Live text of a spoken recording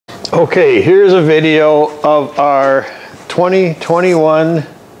Okay, here's a video of our 2021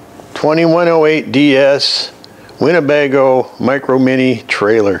 2108DS Winnebago Micro Mini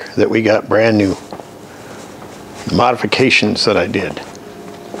trailer that we got brand new. The modifications that I did.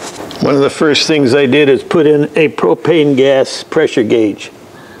 One of the first things I did is put in a propane gas pressure gauge.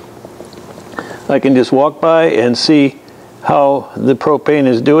 I can just walk by and see how the propane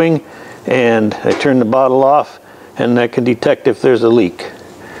is doing, and I turn the bottle off and I can detect if there's a leak,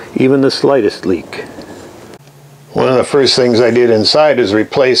 even the slightest leak. One of the first things I did inside is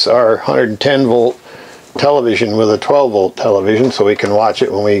replace our 110 volt television with a 12 volt television so we can watch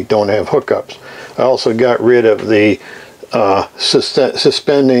it when we don't have hookups. I also got rid of the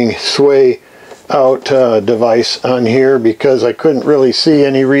suspending sway out device on here because I couldn't really see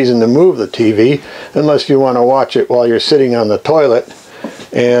any reason to move the TV unless you want to watch it while you're sitting on the toilet.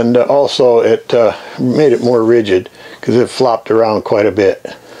 And also it made it more rigid because it flopped around quite a bit.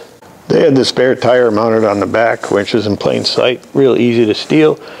 They had the spare tire mounted on the back, which is in plain sight, real easy to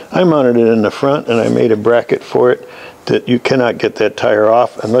steal. I mounted it in the front and I made a bracket for it that you cannot get that tire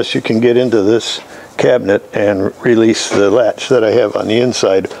off unless you can get into this cabinet and release the latch that I have on the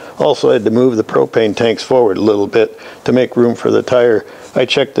inside. Also, I had to move the propane tanks forward a little bit to make room for the tire. I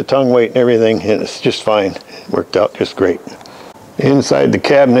checked the tongue weight and everything and it's just fine. It worked out just great. Inside the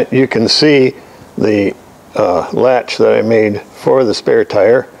cabinet you can see the latch that I made for the spare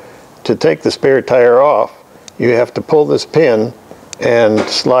tire. To take the spare tire off, you have to pull this pin and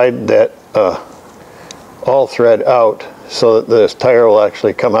slide that all thread out so that this tire will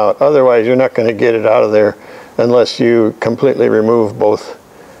actually come out. Otherwise, you're not going to get it out of there unless you completely remove both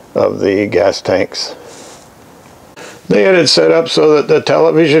of the gas tanks. They had it set up so that the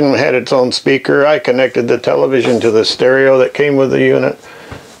television had its own speaker. I connected the television to the stereo that came with the unit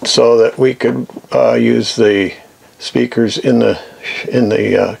so that we could use the speakers in the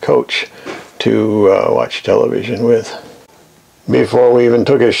coach to watch television with. Before we even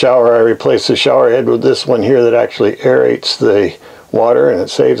took a shower, I replaced the shower head with this one here that actually aerates the water, and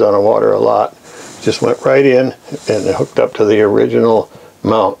it saves on the water a lot. Just went right in and it hooked up to the original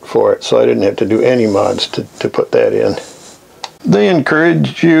mount for it, so I didn't have to do any mods to put that in. They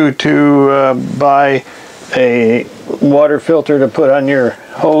encourage you to buy a water filter to put on your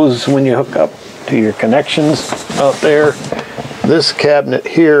hose when you hook up to your connections out there. This cabinet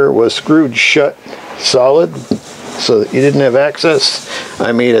here was screwed shut solid so that you didn't have access.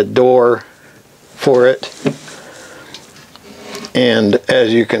 I made a door for it, and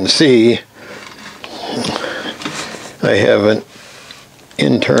as you can see, I have an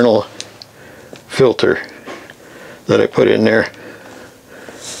internal filter that I put in there.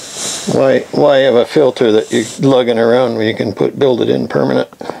 Why have a filter that you're lugging around when you can build it in permanent?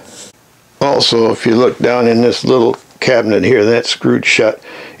 Also, if you look down in this little cabinet here, that's screwed shut.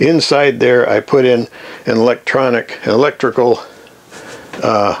 Inside there I put in an electrical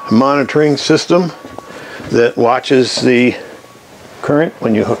monitoring system that watches the current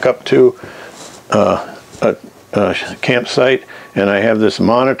when you hook up to a campsite, and I have this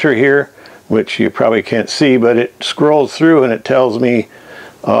monitor here which you probably can't see, but it scrolls through and it tells me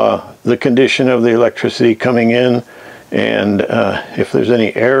the condition of the electricity coming in, and if there's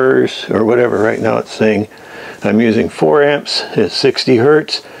any errors or whatever. Right now it's saying I'm using 4 amps at 60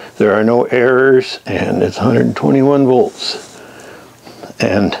 hertz. There are no errors, and it's 121 volts.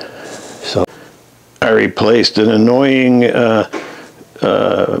 And so I replaced an annoying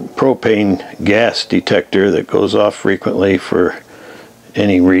propane gas detector that goes off frequently for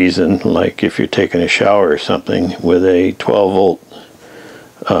any reason, like if you're taking a shower or something, with a 12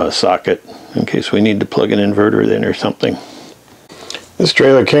 volt socket in case we need to plug an inverter in or something. This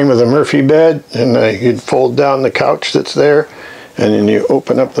trailer came with a Murphy bed, and you'd fold down the couch that's there, and then you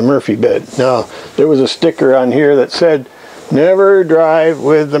open up the Murphy bed. Now, there was a sticker on here that said, never drive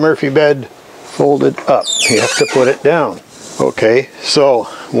with the Murphy bed folded up. You have to put it down. Okay, so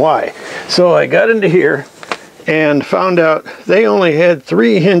why? So I got into here and found out they only had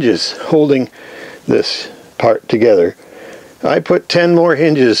 3 hinges holding this part together. I put 10 more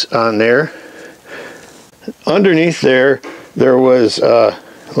hinges on there. Underneath there was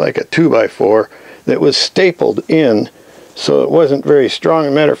like a 2x4 that was stapled in, so it wasn't very strong.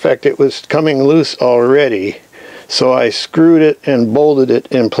 As a matter of fact, it was coming loose already. So I screwed it and bolted it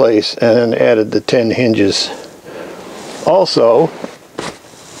in place and then added the 10 hinges. Also,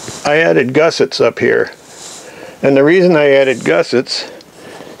 I added gussets up here. And the reason I added gussets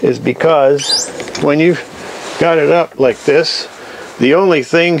is because when you've got it up like this, the only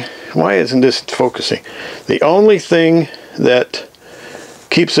thing, why isn't this focusing? The only thing that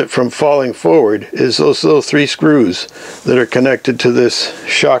keeps it from falling forward is those little 3 screws that are connected to this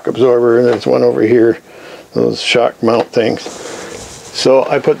shock absorber, and there's one over here, those shock mount things. So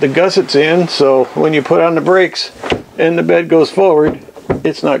I put the gussets in, so when you put on the brakes and the bed goes forward,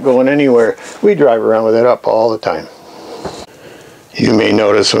 it's not going anywhere. We drive around with it up all the time. You may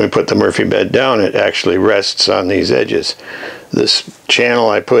notice when we put the Murphy bed down, it actually rests on these edges. This channel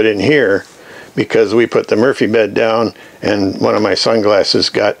I put in here because we put the Murphy bed down and one of my sunglasses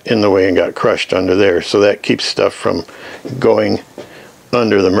got in the way and got crushed under there, so that keeps stuff from going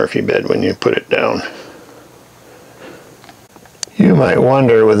under the Murphy bed when you put it down. You might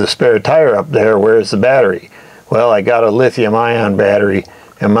wonder, with the spare tire up there, where's the battery? Well, I got a lithium-ion battery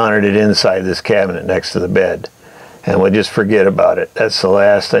and mounted it inside this cabinet next to the bed, and we'll just forget about it. That's the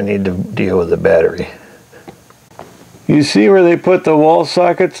last I need to deal with the battery. You see where they put the wall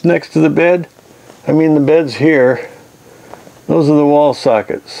sockets next to the bed? I mean, the bed's here. Those are the wall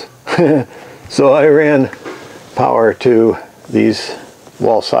sockets. So I ran power to these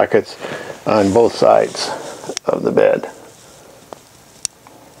wall sockets on both sides of the bed.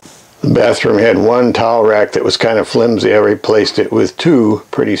 The bathroom had one towel rack that was kind of flimsy. I replaced it with 2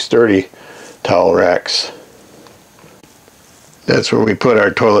 pretty sturdy towel racks. That's where we put our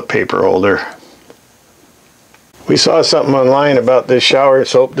toilet paper holder. We saw something online about this shower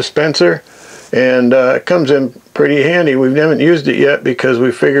soap dispenser, and it comes in pretty handy. We haven't used it yet because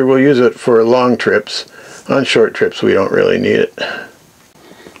we figured we'll use it for long trips. On short trips we don't really need it.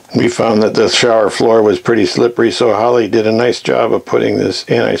 We found that the shower floor was pretty slippery, so Holly did a nice job of putting this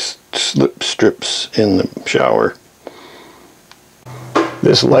anti-slip strips in the shower.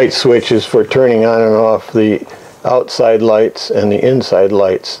 This light switch is for turning on and off the outside lights and the inside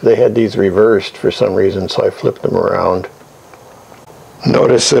lights. They had these reversed for some reason, so I flipped them around.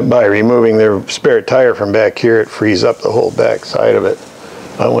 Notice that by removing the spare tire from back here, it frees up the whole back side of it.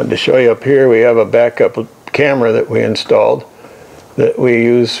 I wanted to show you up here, we have a backup camera that we installed that we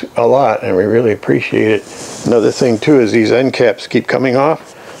use a lot, and we really appreciate it. Another thing too is these end caps keep coming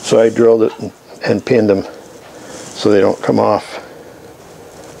off, so I drilled it and pinned them so they don't come off.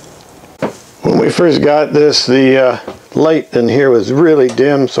 When we first got this, the light in here was really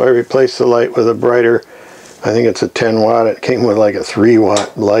dim, so I replaced the light with a brighter, I think it's a 10 watt. It came with like a 3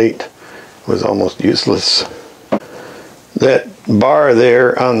 watt light. It was almost useless. That bar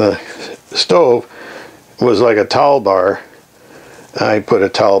there on the stove was like a towel bar. I put a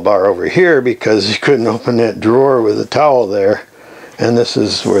towel bar over here because you couldn't open that drawer with a towel there, and this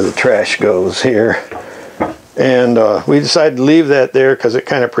is where the trash goes here. And we decided to leave that there because it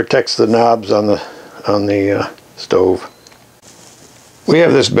kind of protects the knobs on the stove. We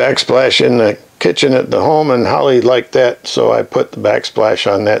have this backsplash in the kitchen at the home, and Holly liked that, so I put the backsplash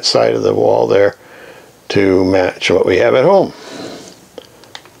on that side of the wall there to match what we have at home.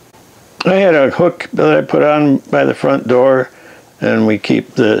 I had a hook that I put on by the front door, and we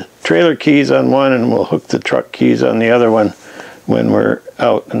keep the trailer keys on one and we'll hook the truck keys on the other one when we're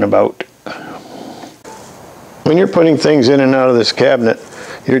out and about. When you're putting things in and out of this cabinet,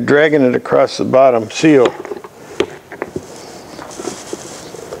 you're dragging it across the bottom seal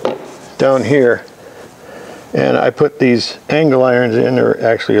down here, and I put these angle irons in, or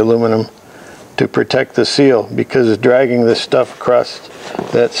actually aluminum, to protect the seal, because dragging this stuff across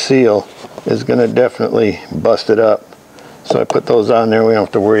that seal is going to definitely bust it up. So I put those on there. We don't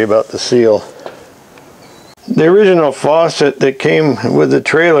have to worry about the seal. The original faucet that came with the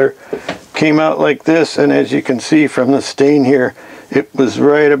trailer came out like this, and as you can see from the stain here, it was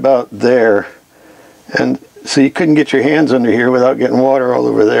right about there, and so you couldn't get your hands under here without getting water all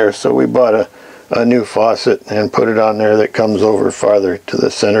over there. So we bought a new faucet and put it on there that comes over farther to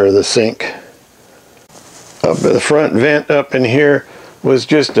the center of the sink. Up the front vent up in here was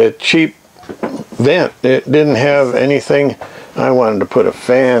just a cheap vent. It didn't have anything. I wanted to put a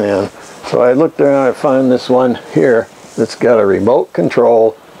fan in, so I looked around and I found this one here that's got a remote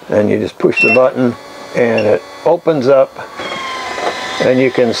control, and you just push the button and it opens up, and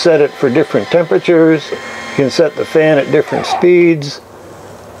you can set it for different temperatures. You can set the fan at different speeds,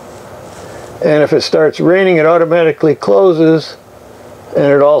 and if it starts raining it automatically closes,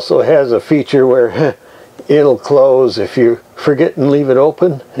 and it also has a feature where it'll close if you forget and leave it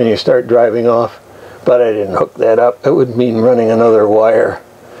open and you start driving off. But I didn't hook that up. It would mean running another wire,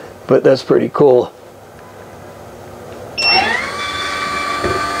 but that's pretty cool.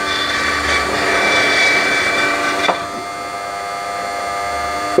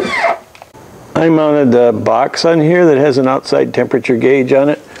 I mounted a box on here that has an outside temperature gauge on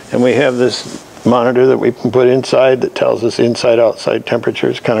it, and we have this monitor that we can put inside that tells us inside outside temperature.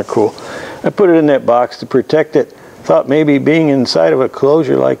 It's kind of cool. I put it in that box to protect it thought maybe being inside of a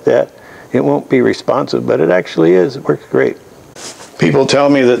closure like that, it won't be responsive, but it actually is. It works great. People tell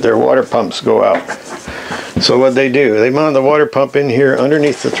me that their water pumps go out. So what they do, they mount the water pump in here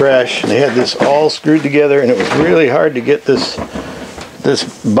underneath the trash, and they had this all screwed together, and it was really hard to get this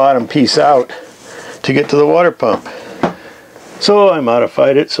bottom piece out to get to the water pump. So I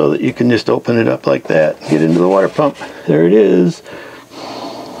modified it so that you can just open it up like that, get into the water pump. There it is.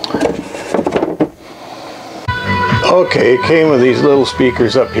 Okay, it came with these little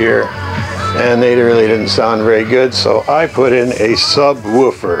speakers up here, and they really didn't sound very good, so I put in a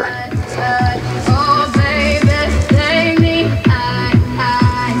subwoofer.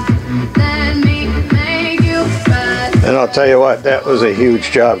 And I'll tell you what, that was a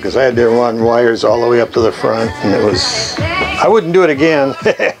huge job, because I had to run wires all the way up to the front, and it was, I wouldn't do it again.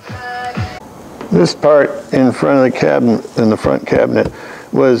 This part in front of the cabinet, in the front cabinet,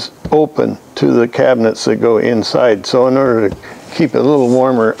 was open to the cabinets that go inside. So in order to keep it a little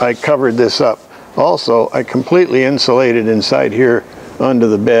warmer, I covered this up. Also, I completely insulated inside here under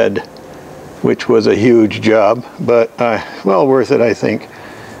the bed, which was a huge job, but well worth it, I think.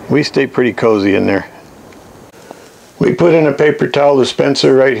 We stay pretty cozy in there. We put in a paper towel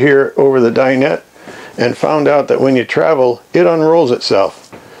dispenser right here over the dinette and found out that when you travel, it unrolls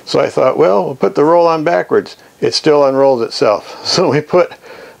itself. So I thought, well, we'll put the roll on backwards. It still unrolls itself. So we put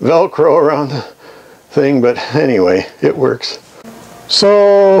Velcro around the thing, but anyway, it works.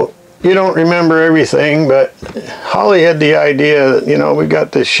 So you don't remember everything, but Holly had the idea that, you know, we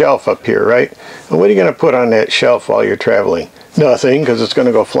got this shelf up here, right? And what are you going to put on that shelf while you're traveling? Nothing, because it's going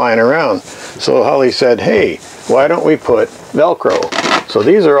to go flying around. So Holly said, hey, why don't we put Velcro? So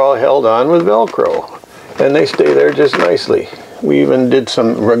these are all held on with Velcro, and they stay there just nicely. We even did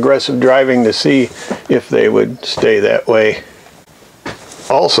some regressive driving to see if they would stay that way.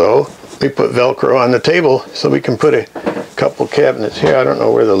 Also, we put Velcro on the table so we can put a couple cabinets here. I don't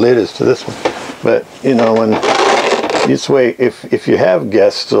know where the lid is to this one, but you know, when this way, if you have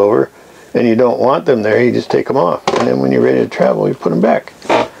guests over and you don't want them there, you just take them off, and then when you're ready to travel, you put them back.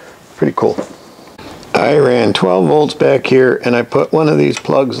 Pretty cool. I ran 12 volts back here, and I put one of these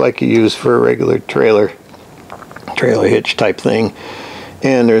plugs like you use for a regular trailer hitch type thing,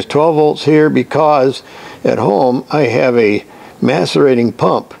 and there's 12 volts here because at home I have a macerating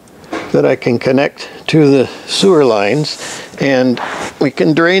pump that I can connect to the sewer lines, and we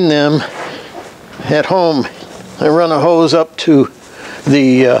can drain them at home. I run a hose up to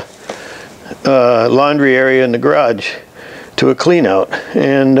the laundry area in the garage to a clean out,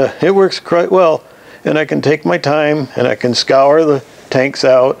 and it works quite well, and I can take my time and I can scour the tanks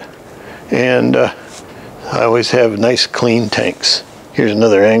out, and I always have nice clean tanks. Here's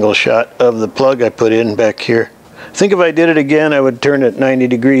another angle shot of the plug I put in back here. I think if I did it again, I would turn it 90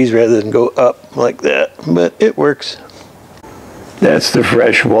 degrees rather than go up like that, but it works. That's the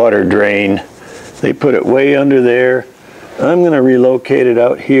fresh water drain. They put it way under there. I'm going to relocate it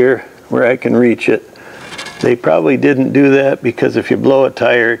out here where I can reach it. They probably didn't do that because if you blow a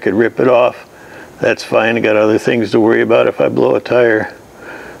tire, it could rip it off. That's fine. I got other things to worry about if I blow a tire.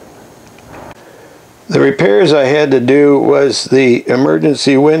 The repairs I had to do was the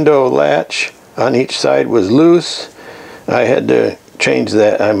emergency window latch on each side was loose. I had to change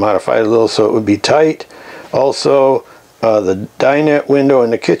that. I modified it a little so it would be tight. Also, the dinette window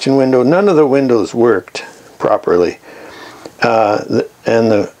and the kitchen window, none of the windows worked properly.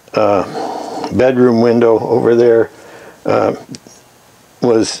 And the bedroom window over there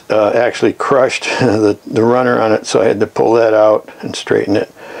was actually crushed, the runner on it, so I had to pull that out and straighten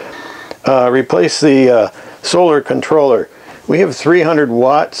it. Replace the solar controller. We have 300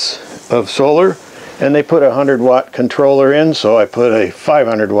 watts of solar, and they put a 100-watt controller in, so I put a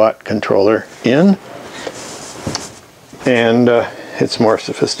 500-watt controller in, and it's more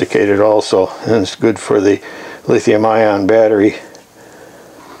sophisticated also, and it's good for the lithium-ion battery.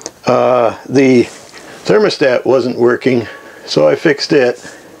 The thermostat wasn't working, so I fixed it.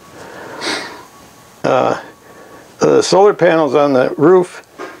 The solar panels on the roof,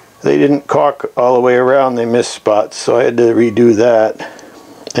 they didn't caulk all the way around, they missed spots, so I had to redo that.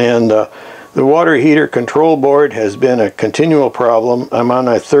 And the water heater control board has been a continual problem. I'm on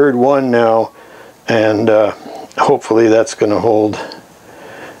a third one now, and hopefully that's going to hold.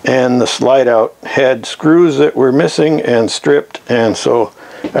 And the slide out had screws that were missing and stripped, and so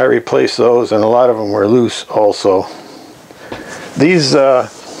I replaced those, and a lot of them were loose also. These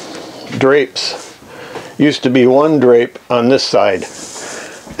drapes used to be one drape on this side,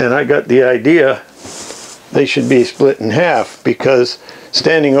 and I got the idea they should be split in half, because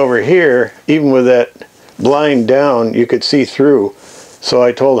standing over here, even with that blind down, you could see through, So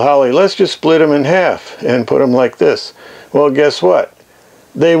I told Holly, let's just split them in half and put them like this. Well, guess what?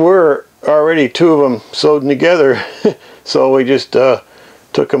 They were already two of them sewed together. So we just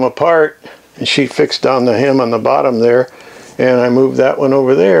took them apart, and she fixed down the hem on the bottom there, and I moved that one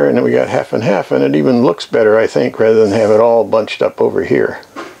over there, and then we got half and half, and it even looks better, I think, rather than have it all bunched up over here.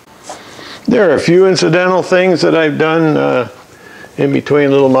 There are a few incidental things that I've done in between,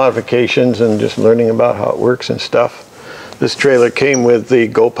 little modifications and just learning about how it works and stuff. This trailer came with the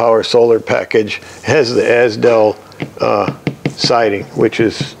Go Power solar package. It has the Asdel siding, which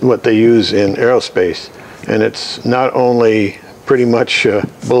is what they use in aerospace. And it's not only pretty much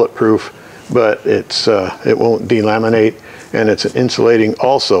bulletproof, but it won't delaminate, and it's insulating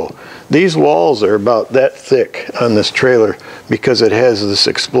also. These walls are about that thick on this trailer because it has this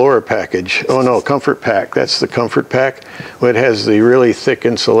Explorer package. Oh no, Comfort Pack. That's the Comfort Pack. It has the really thick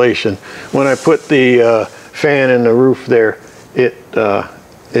insulation. When I put the fan in the roof there, it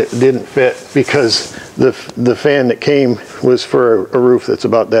didn't fit because the fan that came was for a roof that's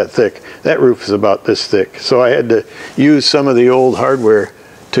about that thick. That roof is about this thick. So I had to use some of the old hardware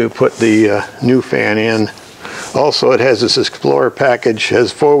to put the new fan in. Also, it has this Explorer package,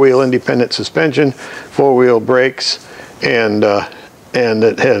 has 4-wheel independent suspension, 4-wheel brakes, and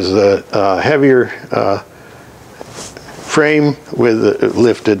it has a heavier frame with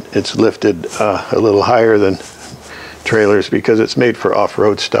lifted. It's lifted a little higher than trailers because it's made for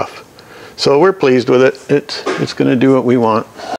off-road stuff. So we're pleased with it. It's going to do what we want.